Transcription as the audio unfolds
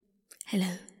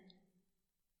Hello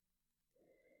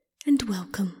and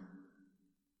welcome.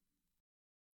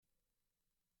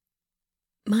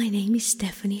 My name is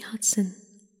Stephanie Hudson.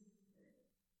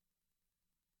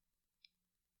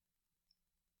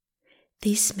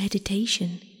 This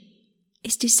meditation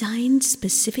is designed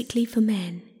specifically for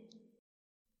men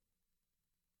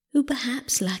who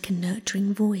perhaps lack a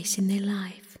nurturing voice in their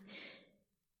life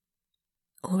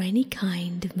or any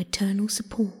kind of maternal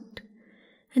support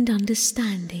and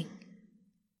understanding.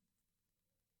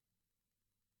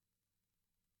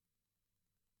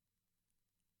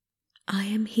 I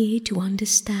am here to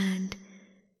understand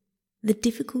the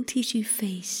difficulties you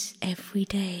face every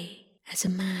day as a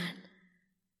man.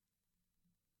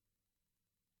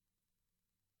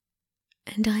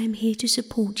 And I am here to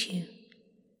support you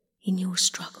in your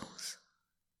struggles.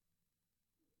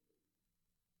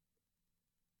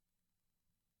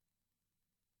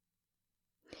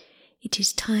 It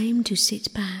is time to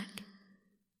sit back,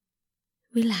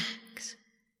 relax,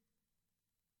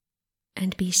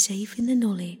 and be safe in the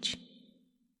knowledge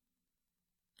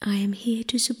I am here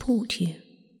to support you.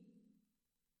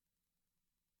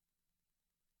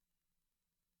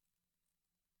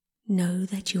 Know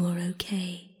that you are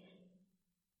okay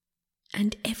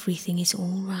and everything is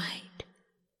all right.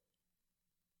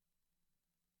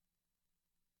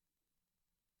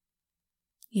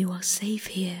 You are safe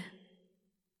here.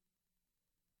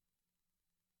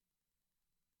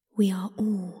 We are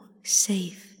all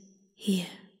safe here.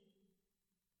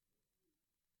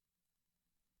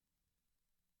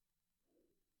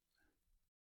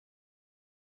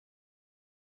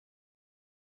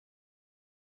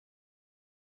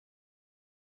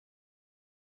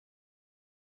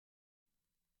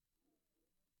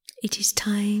 It is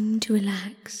time to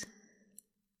relax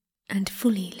and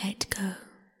fully let go.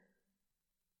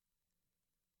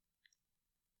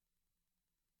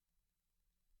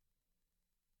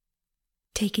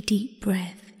 Take a deep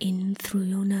breath in through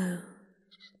your nose.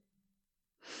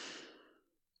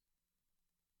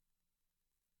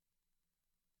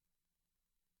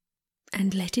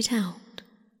 And let it out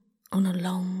on a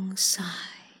long sigh.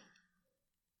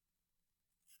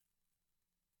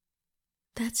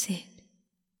 That's it.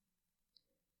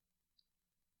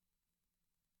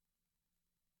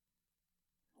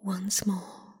 Once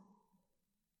more,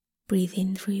 breathe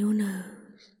in through your nose.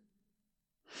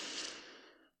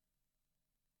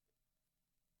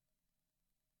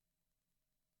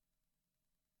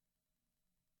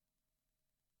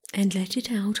 And let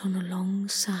it out on a long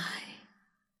sigh.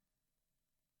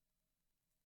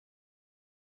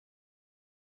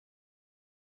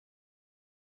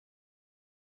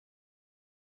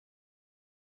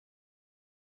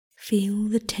 Feel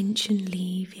the tension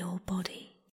leave your body.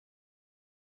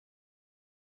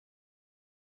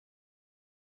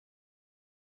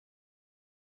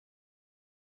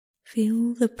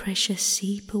 Feel the pressure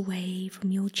seep away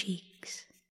from your cheeks.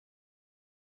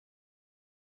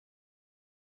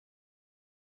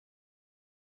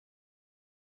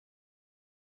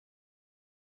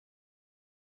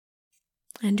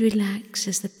 And relax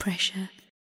as the pressure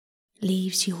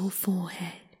leaves your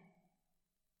forehead.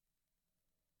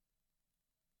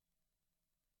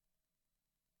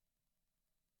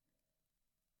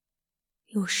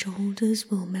 Your shoulders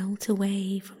will melt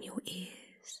away from your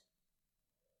ears.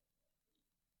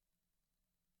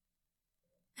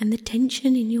 And the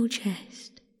tension in your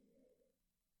chest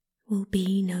will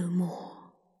be no more.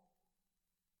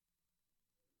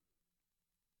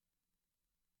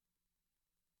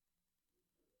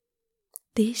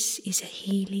 This is a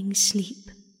healing sleep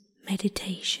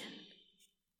meditation.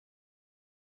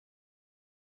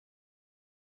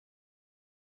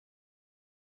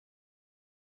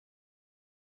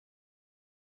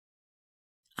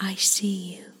 I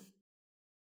see you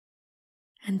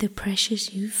and the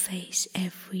pressures you face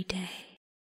every day.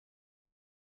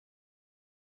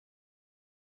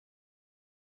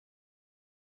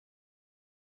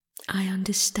 I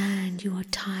understand you are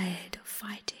tired of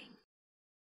fighting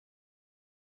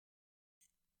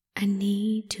and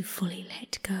need to fully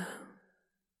let go.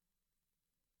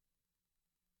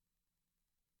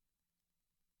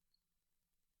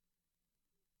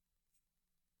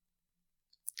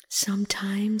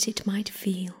 Sometimes it might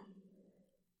feel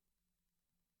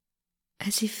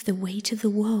as if the weight of the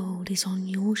world is on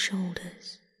your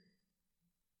shoulders.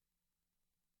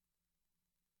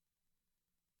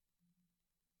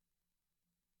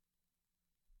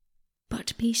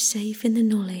 But be safe in the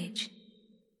knowledge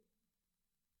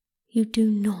you do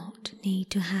not need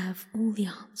to have all the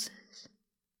answers.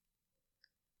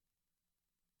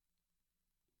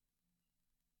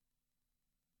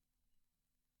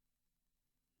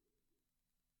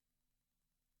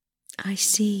 I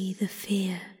see the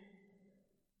fear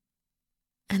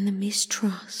and the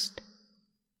mistrust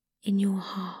in your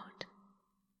heart.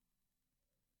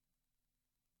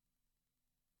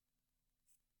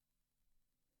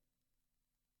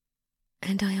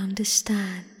 And I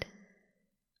understand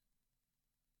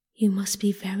you must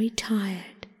be very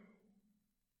tired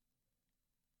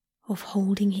of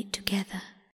holding it together.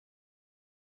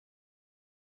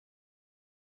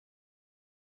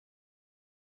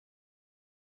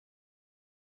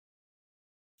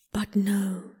 But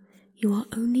know you are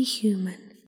only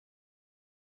human,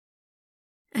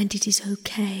 and it is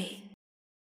okay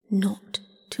not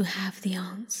to have the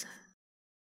answer.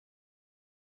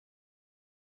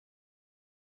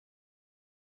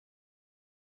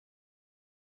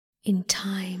 In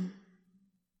time,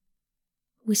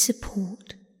 with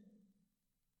support,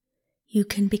 you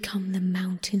can become the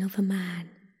mountain of a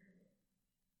man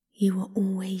you were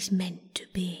always meant to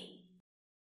be.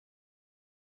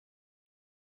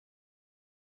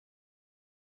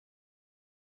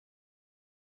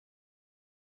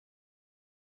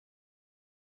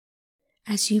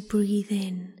 As you breathe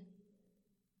in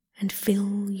and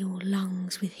fill your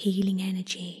lungs with healing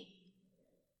energy,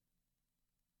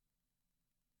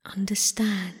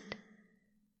 understand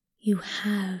you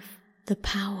have the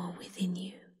power within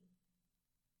you.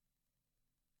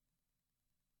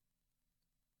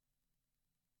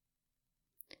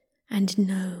 And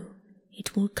know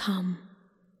it will come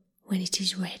when it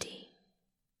is ready.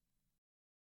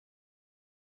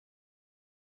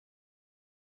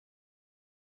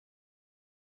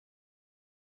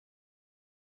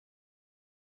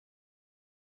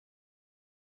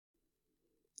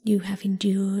 You have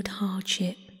endured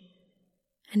hardship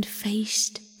and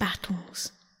faced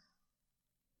battles,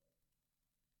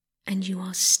 and you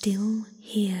are still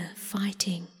here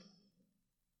fighting.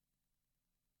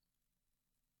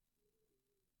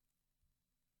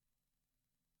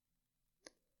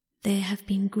 There have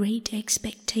been great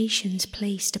expectations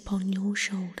placed upon your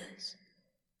shoulders,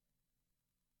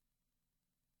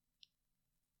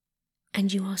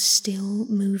 and you are still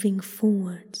moving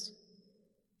forwards,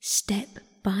 step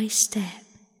by step,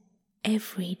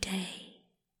 every day.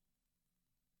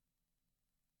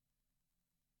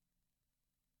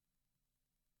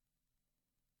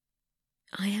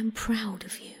 I am proud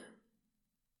of you.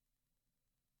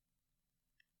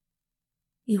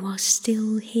 You are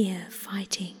still here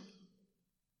fighting.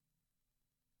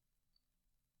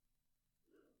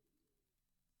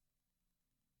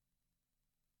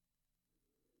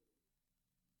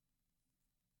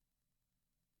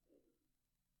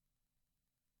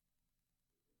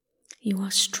 You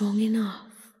are strong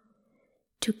enough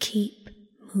to keep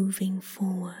moving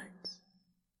forwards.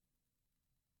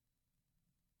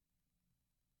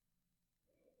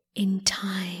 In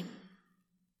time,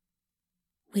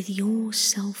 with your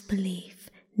self-belief,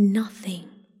 nothing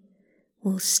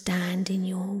will stand in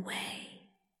your way.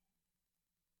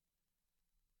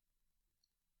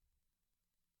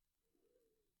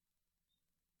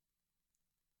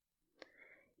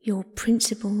 Your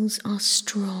principles are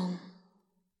strong,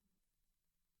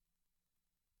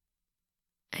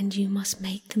 and you must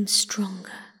make them stronger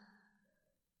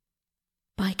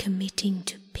by committing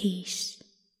to peace,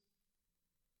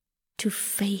 to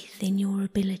faith in your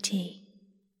ability,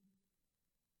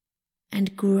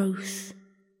 and growth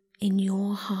in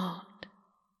your heart.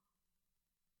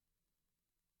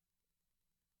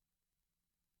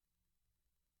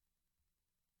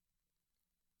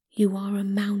 You are a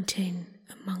mountain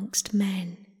amongst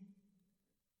men,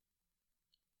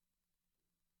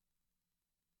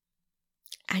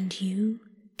 and you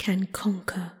can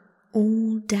conquer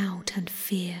all doubt and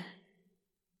fear.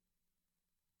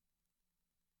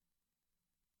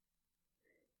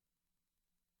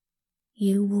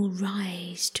 You will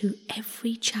rise to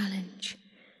every challenge,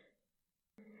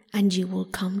 and you will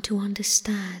come to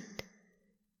understand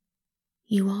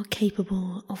you are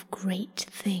capable of great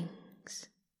things.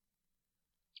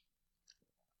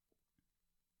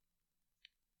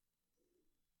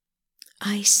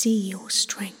 I see your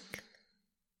strength,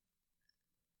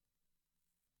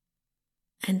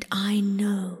 and I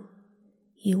know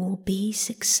you will be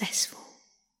successful.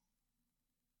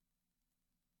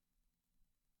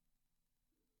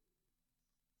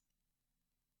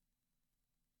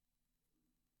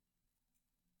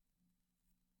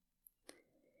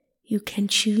 You can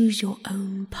choose your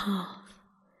own path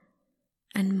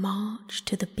and march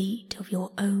to the beat of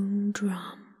your own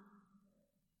drum.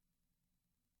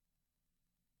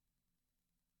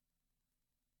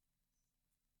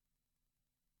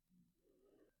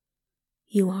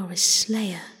 You are a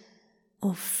slayer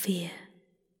of fear.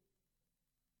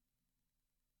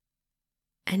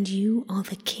 and you are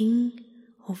the king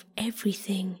of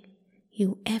everything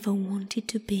you ever wanted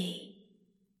to be.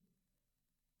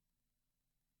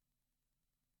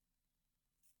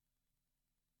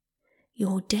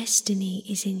 Your destiny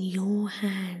is in your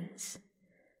hands,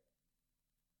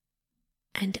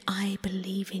 and I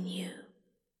believe in you.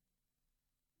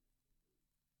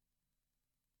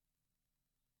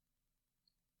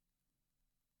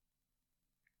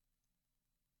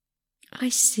 I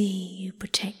see you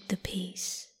protect the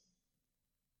peace.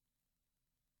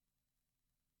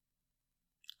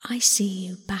 I see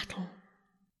you battle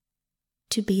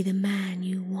to be the man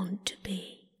you want to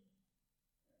be.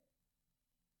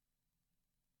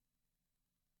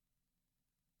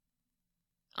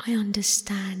 I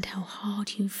understand how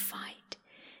hard you fight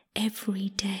every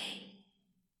day,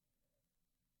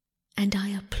 and I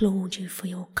applaud you for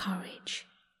your courage.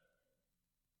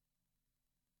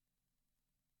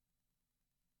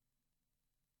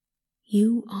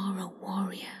 You are a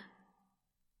warrior.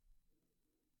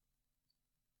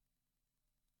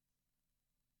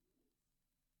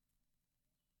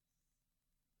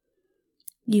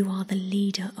 You are the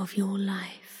leader of your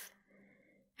life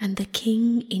and the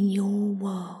king in your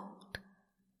world.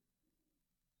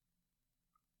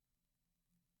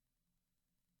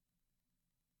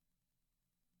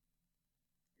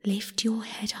 Lift your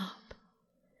head up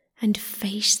and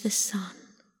face the sun.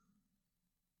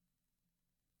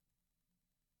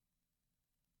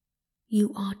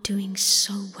 You are doing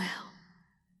so well,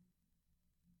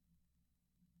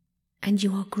 and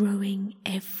you are growing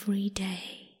every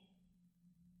day.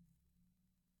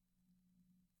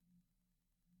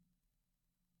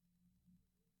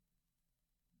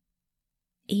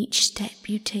 Each step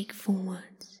you take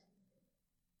forwards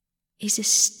is a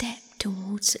step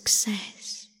towards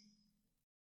success.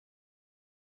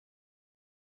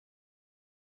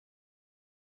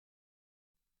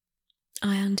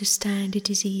 I understand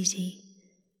it is easy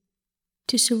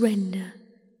to surrender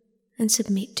and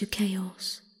submit to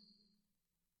chaos.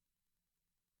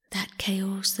 That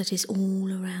chaos that is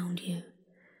all around you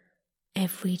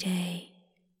every day.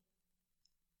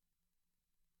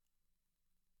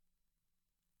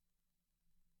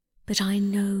 But I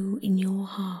know in your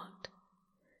heart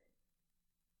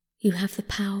you have the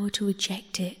power to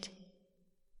reject it,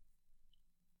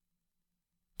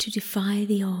 to defy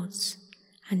the odds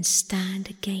and stand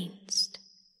against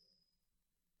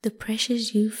the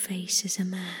pressures you face as a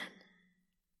man.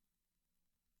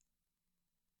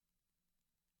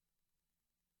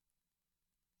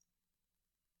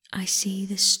 I see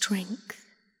the strength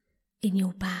in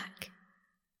your back.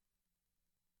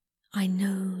 I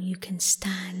know you can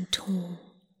stand tall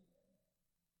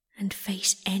and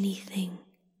face anything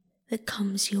that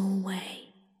comes your way.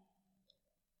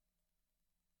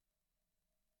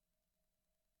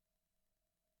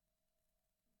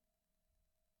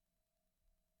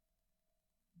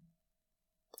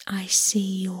 I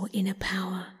see your inner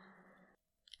power,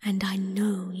 and I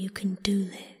know you can do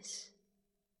this.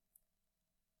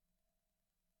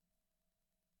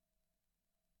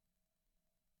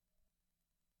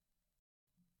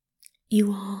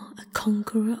 You are a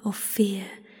conqueror of fear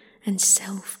and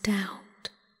self-doubt.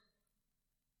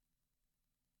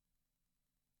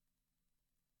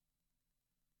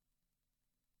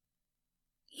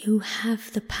 You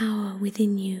have the power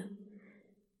within you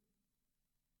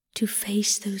to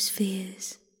face those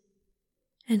fears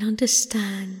and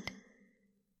understand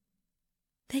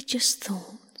they're just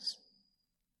thoughts.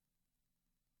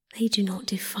 They do not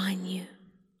define you.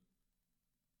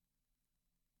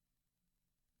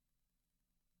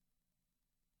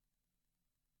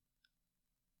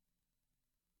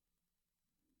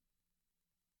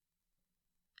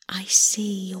 I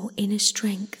see your inner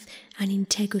strength and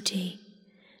integrity,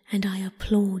 and I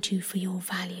applaud you for your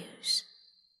values.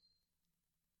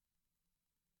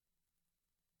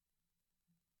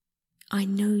 I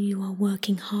know you are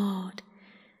working hard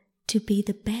to be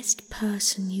the best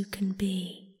person you can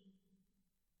be.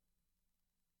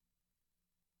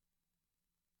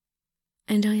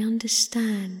 And I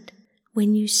understand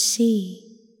when you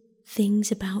see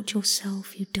things about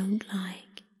yourself you don't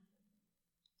like.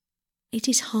 It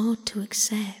is hard to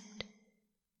accept,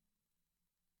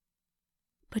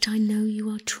 but I know you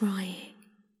are trying,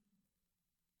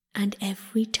 and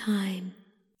every time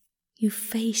you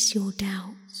face your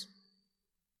doubts,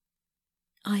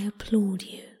 I applaud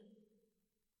you.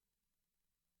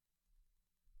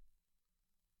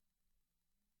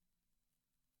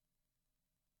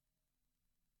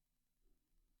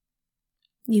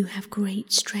 You have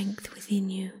great strength within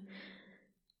you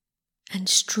and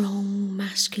strong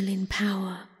masculine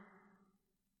power.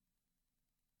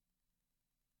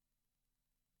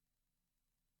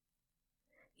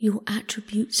 Your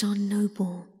attributes are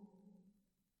noble,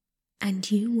 and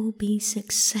you will be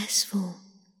successful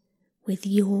with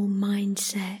your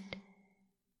mindset.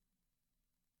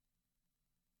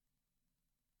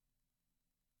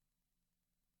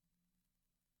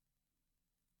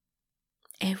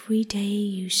 Every day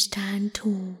you stand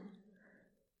tall,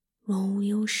 roll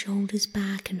your shoulders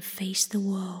back and face the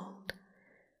world.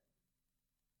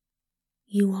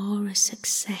 You are a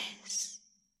success.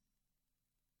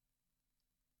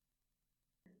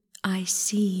 I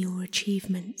see your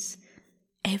achievements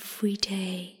every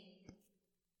day,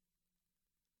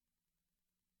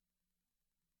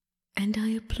 and I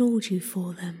applaud you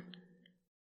for them.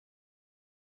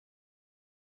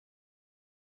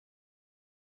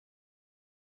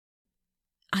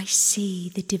 I see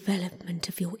the development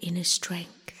of your inner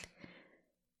strength,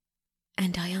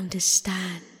 and I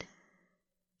understand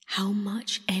how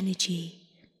much energy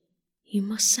you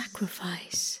must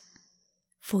sacrifice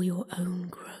for your own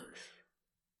growth.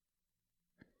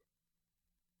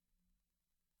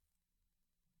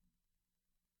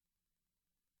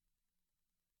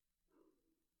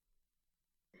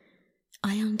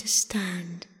 I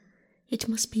understand it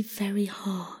must be very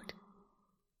hard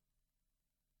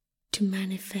to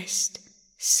manifest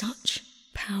such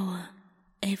power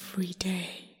every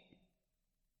day,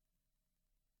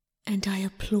 and I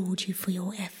applaud you for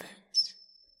your efforts.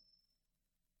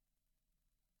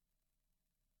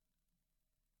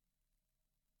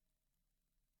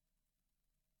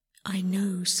 I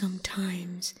know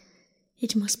sometimes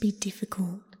it must be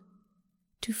difficult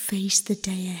to face the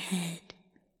day ahead.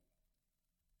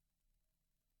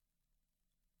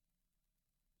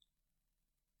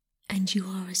 And you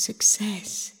are a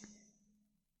success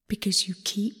because you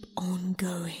keep on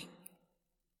going.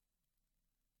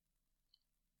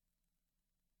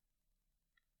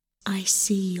 I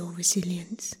see your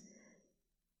resilience,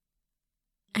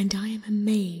 and I am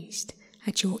amazed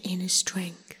at your inner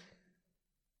strength.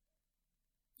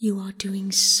 You are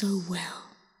doing so well,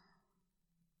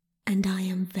 and I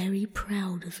am very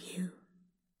proud of you.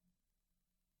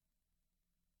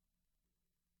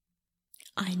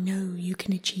 I know you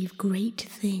can achieve great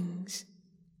things,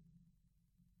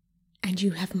 and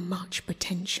you have much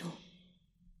potential.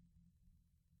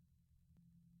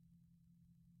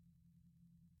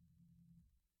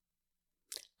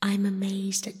 I'm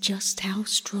amazed at just how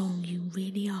strong you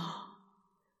really are.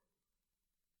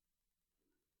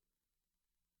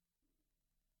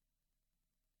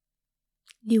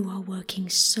 You are working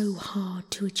so hard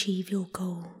to achieve your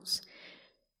goals,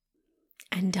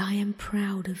 and I am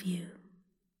proud of you.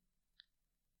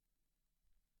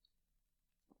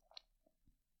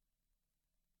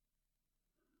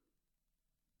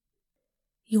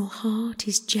 Your heart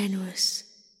is generous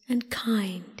and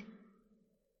kind,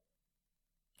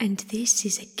 and this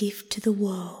is a gift to the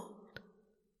world.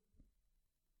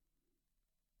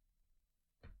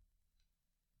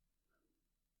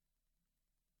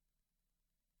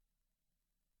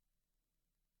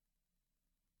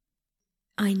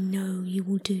 I know you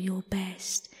will do your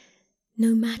best,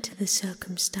 no matter the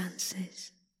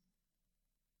circumstances,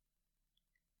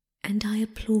 and I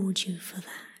applaud you for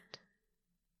that.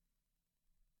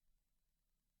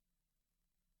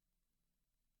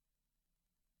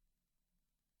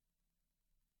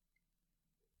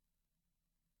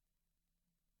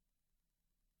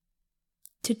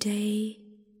 Today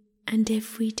and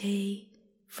every day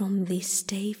from this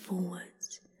day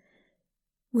forwards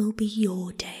will be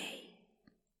your day.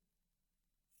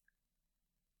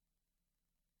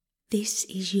 This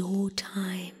is your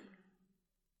time.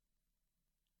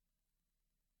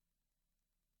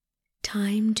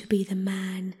 Time to be the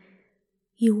man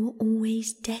you were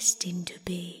always destined to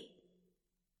be.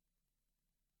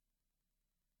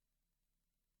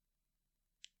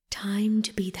 Time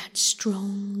to be that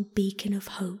strong beacon of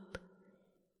hope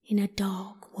in a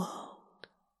dark world.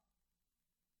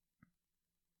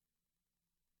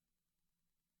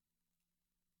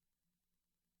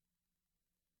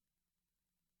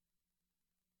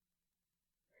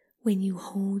 When you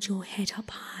hold your head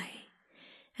up high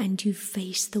and you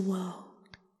face the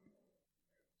world,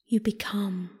 you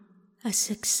become a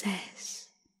success.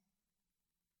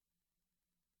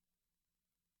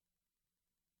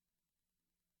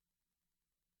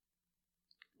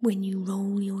 When you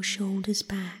roll your shoulders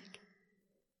back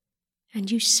and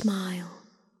you smile,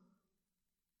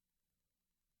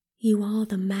 you are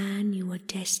the man you are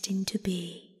destined to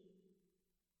be.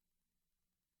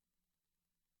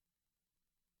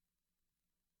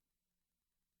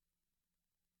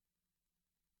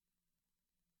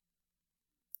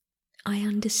 I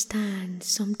understand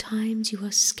sometimes you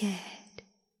are scared.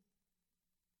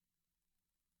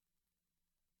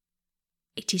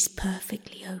 It is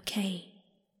perfectly okay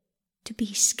to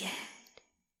be scared.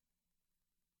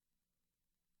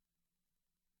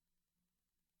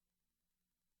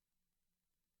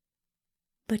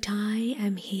 But I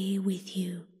am here with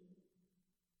you,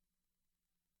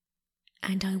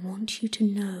 and I want you to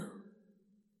know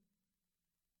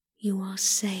you are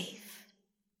safe.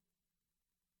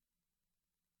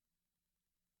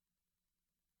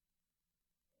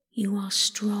 You are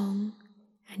strong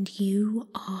and you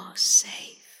are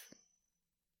safe.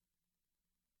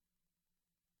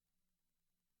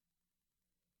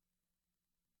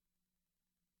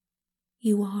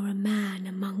 You are a man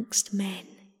amongst men.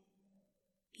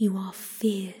 You are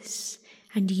fierce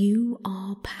and you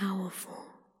are powerful.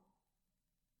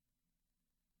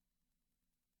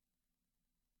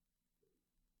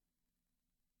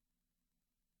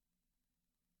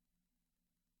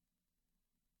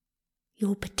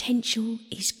 Your potential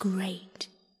is great,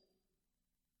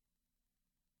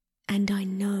 and I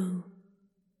know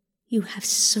you have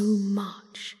so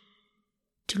much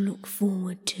to look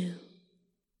forward to.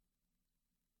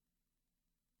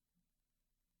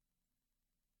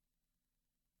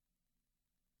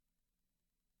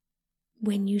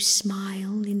 When you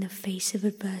smile in the face of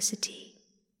adversity,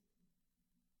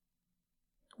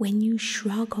 when you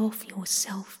shrug off your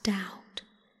self-doubt,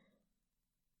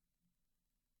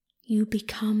 you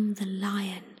become the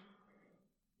lion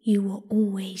you were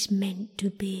always meant to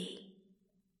be.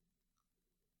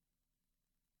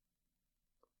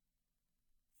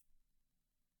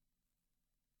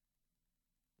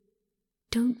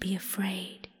 Don't be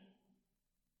afraid.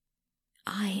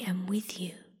 I am with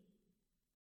you.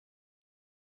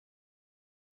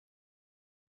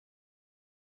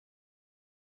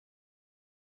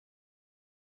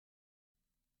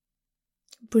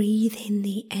 Breathe in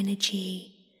the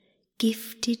energy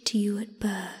gifted to you at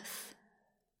birth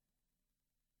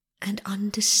and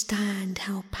understand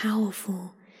how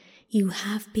powerful you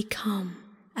have become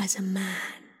as a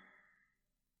man.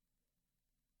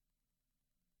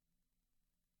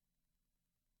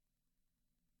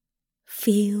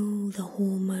 Feel the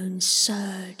hormones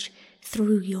surge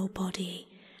through your body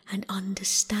and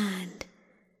understand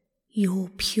your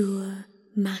pure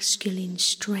masculine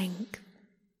strength.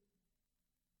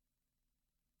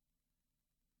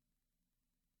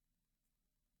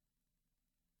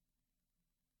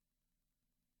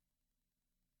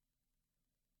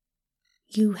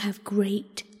 You have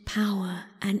great power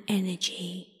and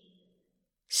energy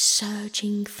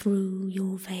surging through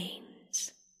your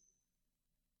veins.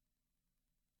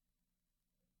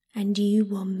 And you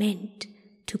were meant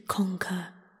to conquer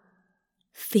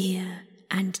fear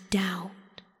and doubt.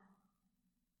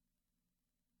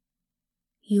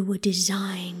 You were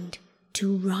designed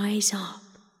to rise up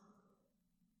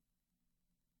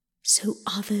so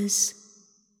others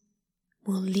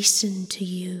will listen to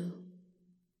you.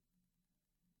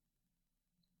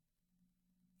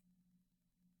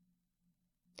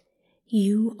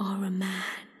 You are a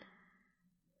man,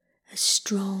 a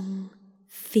strong,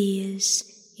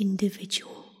 fierce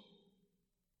individual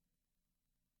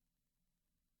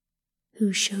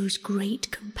who shows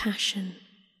great compassion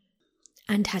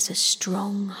and has a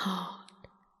strong heart.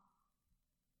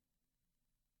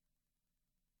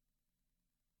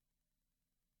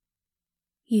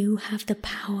 You have the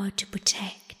power to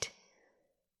protect,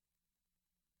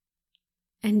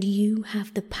 and you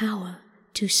have the power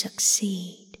to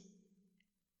succeed.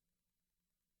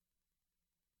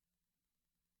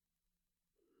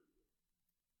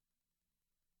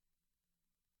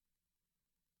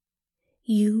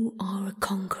 You are a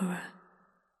conqueror.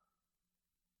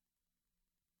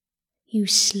 You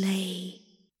slay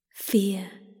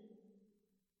fear.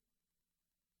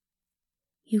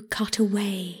 You cut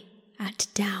away at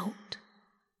doubt.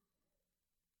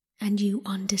 And you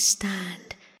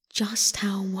understand just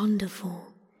how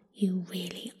wonderful you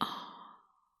really are.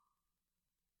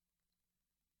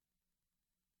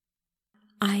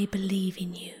 I believe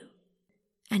in you,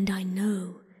 and I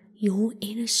know your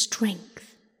inner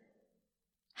strength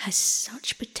has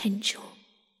such potential.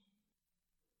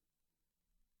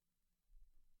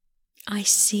 I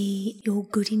see your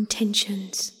good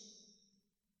intentions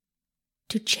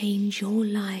to change your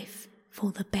life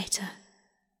for the better.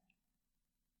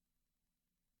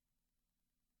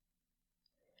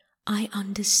 I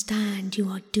understand you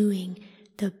are doing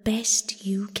the best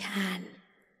you can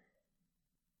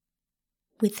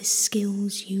with the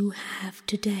skills you have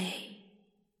today.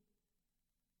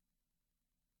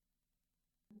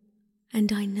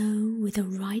 And I know with the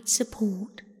right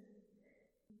support,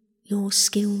 your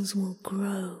skills will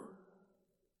grow,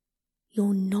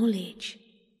 your knowledge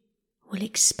will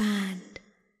expand,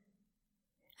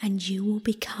 and you will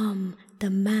become the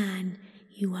man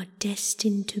you are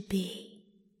destined to be.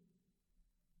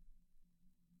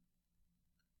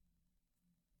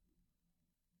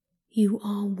 You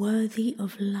are worthy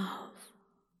of love.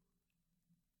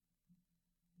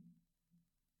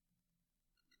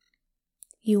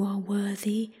 You are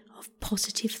worthy of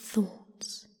positive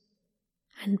thoughts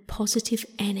and positive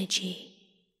energy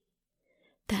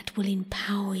that will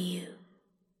empower you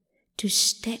to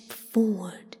step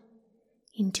forward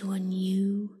into a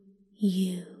new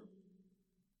you.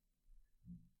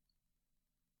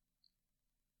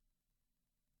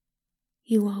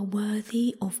 You are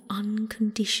worthy of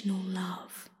unconditional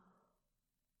love,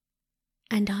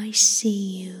 and I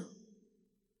see you.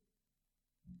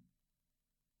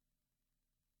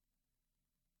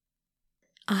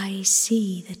 I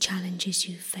see the challenges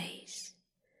you face,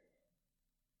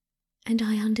 and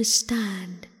I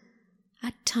understand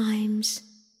at times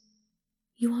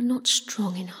you are not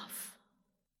strong enough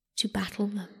to battle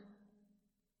them.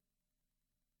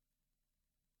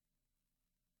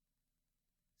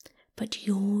 But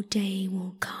your day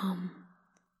will come.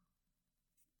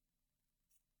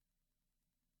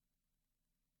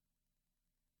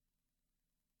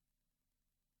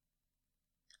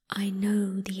 I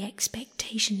know the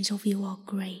expectations of you are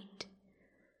great,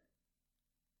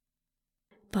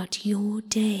 but your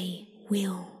day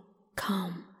will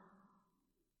come.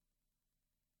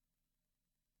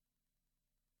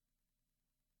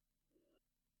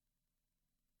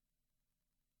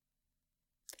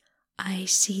 I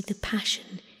see the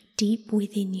passion deep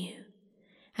within you,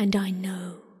 and I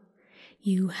know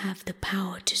you have the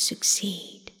power to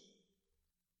succeed.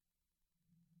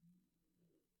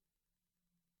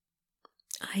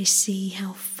 I see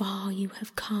how far you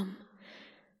have come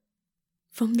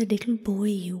from the little boy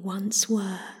you once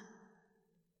were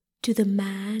to the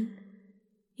man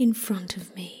in front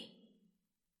of me.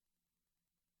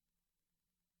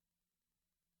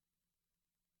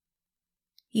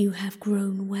 You have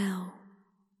grown well.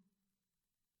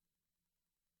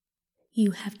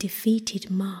 You have defeated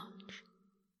much,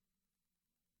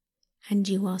 and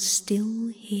you are still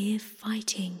here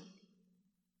fighting.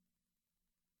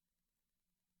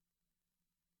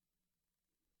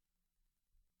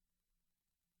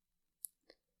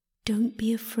 Don't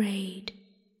be afraid,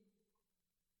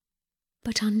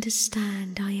 but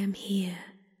understand I am here,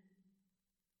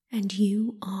 and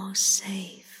you are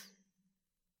safe.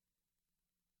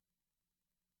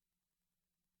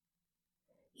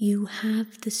 You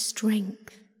have the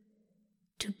strength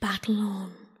to battle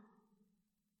on.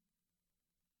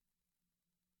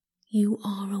 You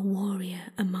are a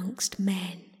warrior amongst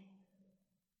men,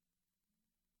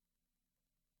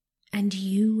 and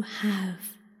you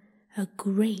have a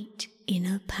great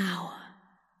inner power.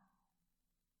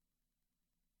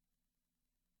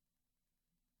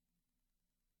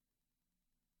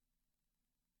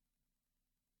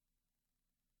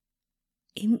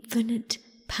 Infinite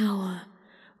power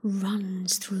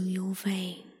runs through your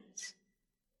veins.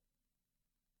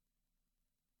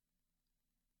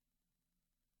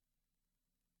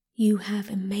 You have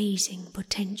amazing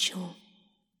potential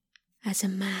as a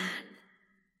man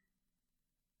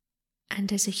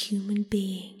and as a human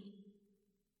being.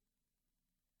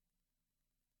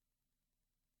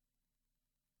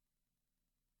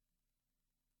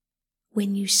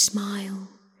 When you smile,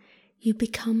 you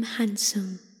become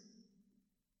handsome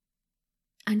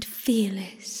and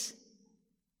fearless.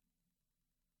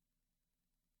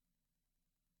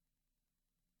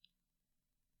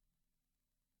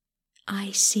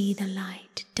 I see the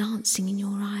light dancing in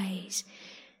your eyes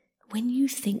when you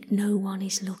think no one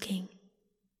is looking.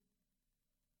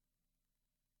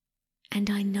 And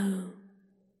I know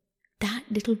that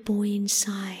little boy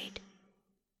inside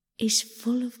is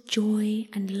full of joy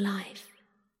and life.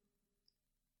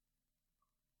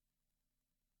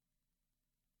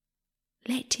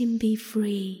 Let him be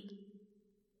free.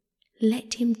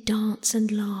 Let him dance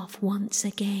and laugh once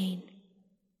again,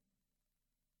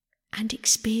 and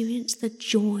experience the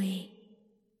joy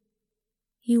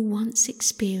you once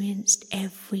experienced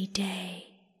every day.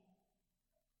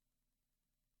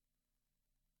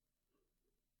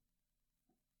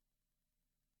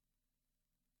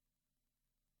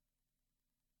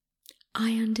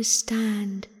 I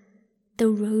understand the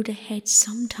road ahead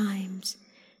sometimes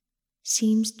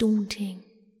seems daunting.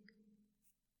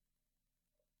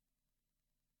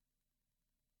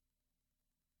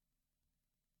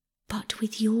 But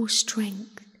with your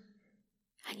strength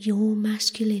and your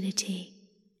masculinity,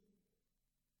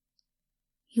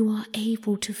 you are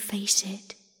able to face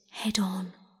it head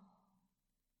on.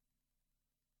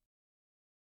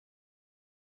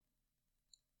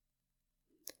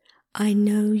 I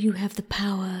know you have the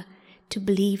power to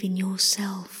believe in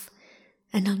yourself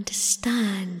and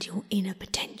understand your inner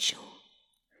potential.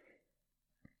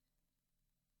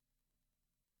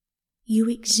 You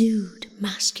exude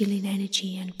masculine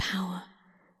energy and power,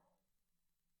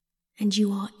 and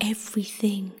you are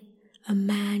everything a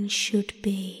man should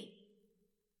be.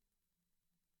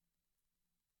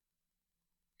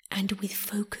 And with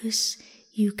focus,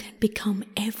 you can become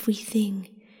everything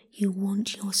you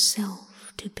want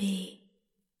yourself to be.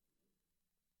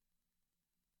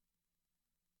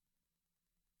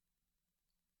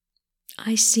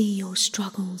 I see your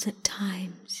struggles at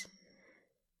times.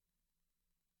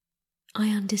 I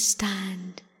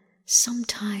understand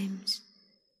sometimes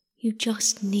you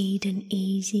just need an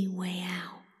easy way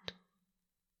out.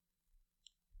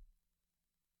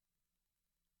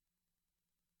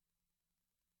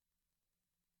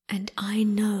 And I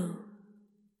know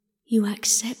you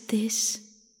accept this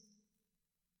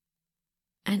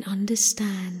and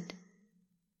understand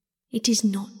it is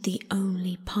not the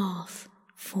only path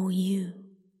for you.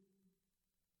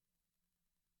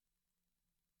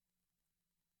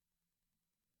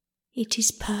 It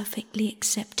is perfectly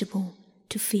acceptable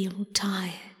to feel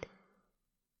tired.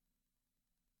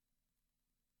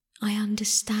 I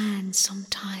understand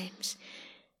sometimes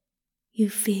you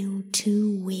feel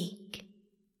too weak.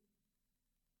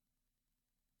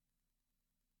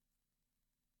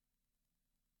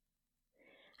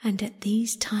 And at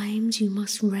these times you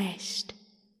must rest,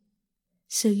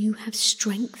 so you have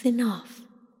strength enough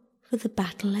for the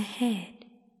battle ahead.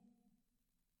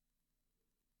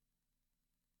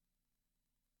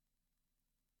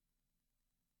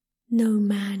 No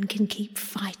man can keep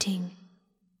fighting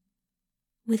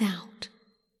without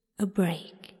a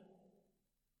break.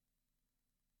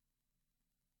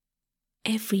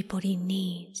 Everybody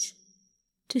needs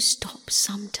to stop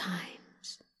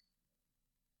sometimes.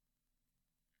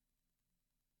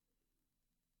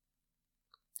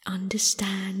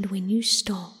 Understand when you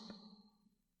stop,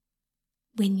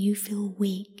 when you feel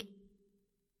weak,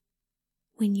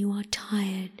 when you are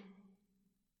tired,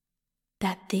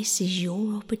 that this is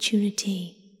your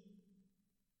opportunity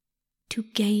to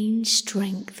gain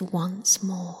strength once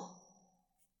more.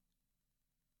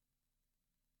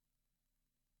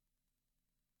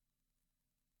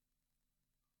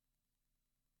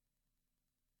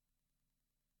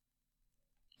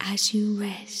 As you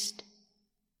rest,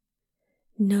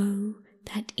 know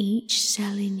that each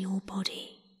cell in your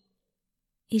body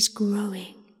is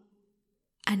growing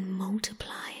and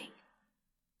multiplying.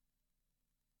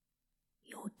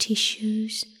 Your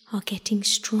tissues are getting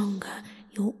stronger,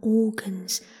 your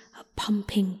organs are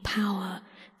pumping power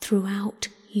throughout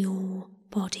your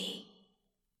body.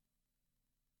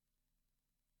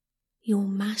 Your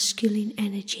masculine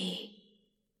energy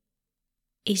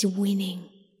is winning.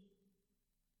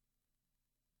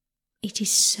 It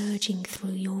is surging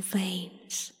through your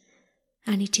veins,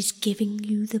 and it is giving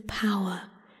you the power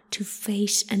to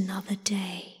face another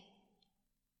day.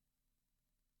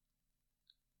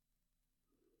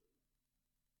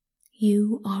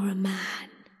 You are a man.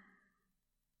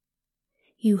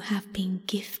 You have been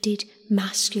gifted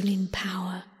masculine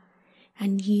power,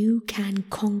 and you can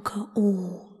conquer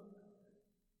all.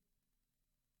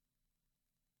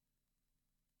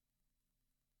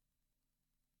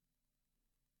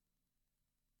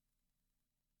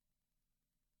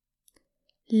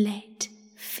 Let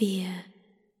fear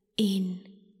in.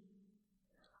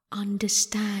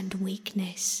 Understand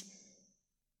weakness.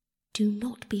 Do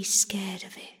not be scared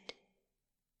of it.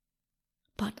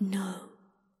 But know,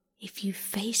 if you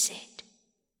face it,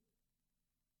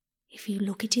 if you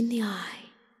look it in the eye,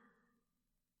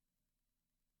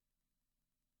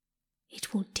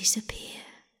 it will disappear.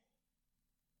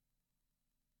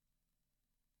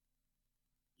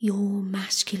 Your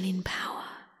masculine power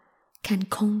can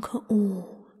conquer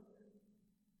all.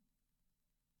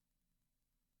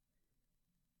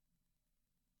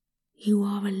 You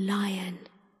are a lion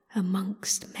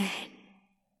amongst men.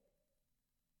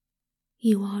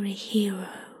 You are a hero,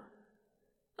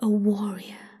 a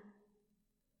warrior.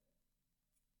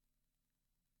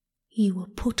 You were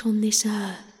put on this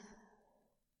earth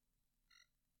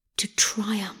to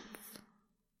triumph,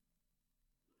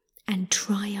 and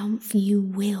triumph you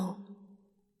will.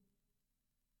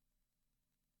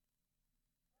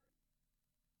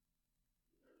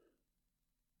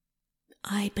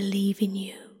 I believe in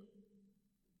you.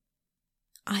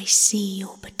 I see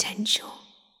your potential.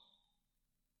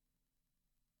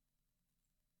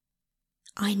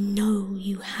 I know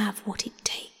you have what it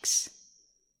takes.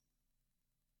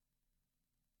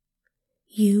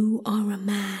 You are a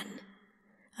man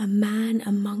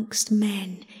amongst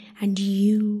men, and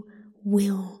you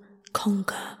will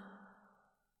conquer.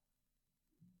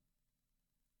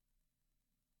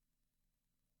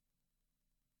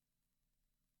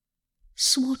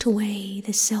 Swat away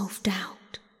the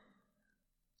self-doubt.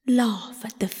 Laugh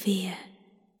at the fear.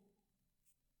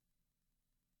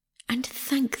 And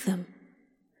thank them,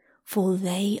 for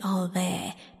they are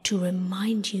there to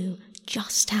remind you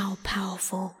just how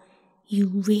powerful you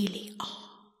really are.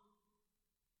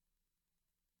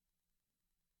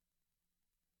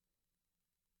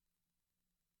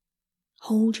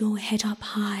 Hold your head up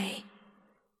high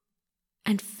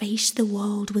and face the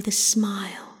world with a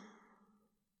smile.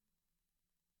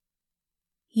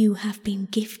 You have been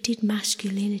gifted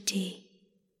masculinity.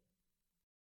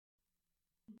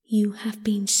 You have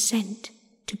been sent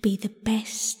to be the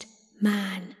best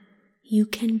man you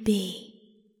can be.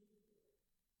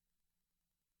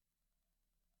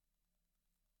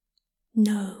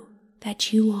 Know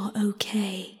that you are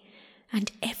okay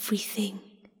and everything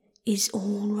is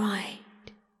all right.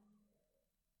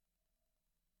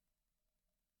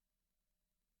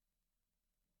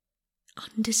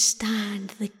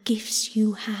 Understand the gifts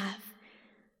you have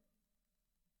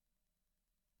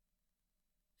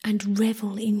and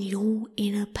revel in your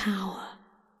inner power.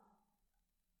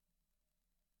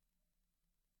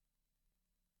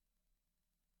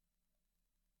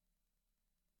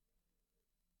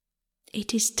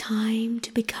 It is time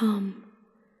to become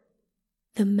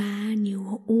the man you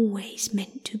were always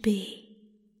meant to be.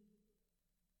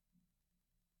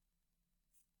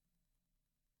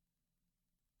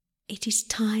 It is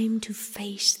time to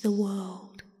face the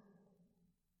world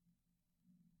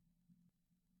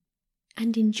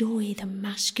and enjoy the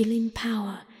masculine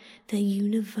power the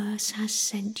universe has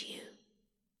sent you.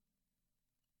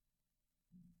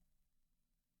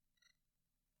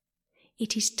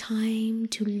 It is time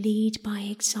to lead by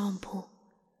example,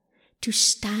 to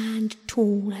stand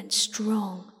tall and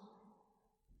strong,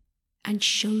 and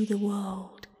show the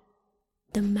world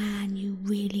the man you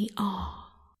really are.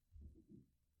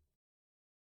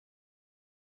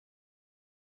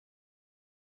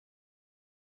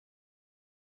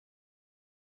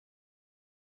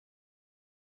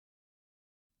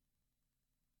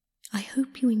 I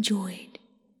hope you enjoyed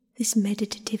this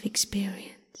meditative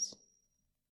experience.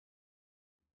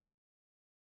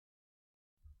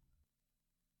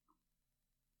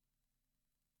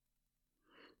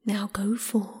 Now go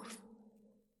forth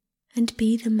and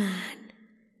be the man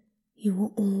you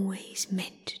were always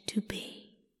meant to be.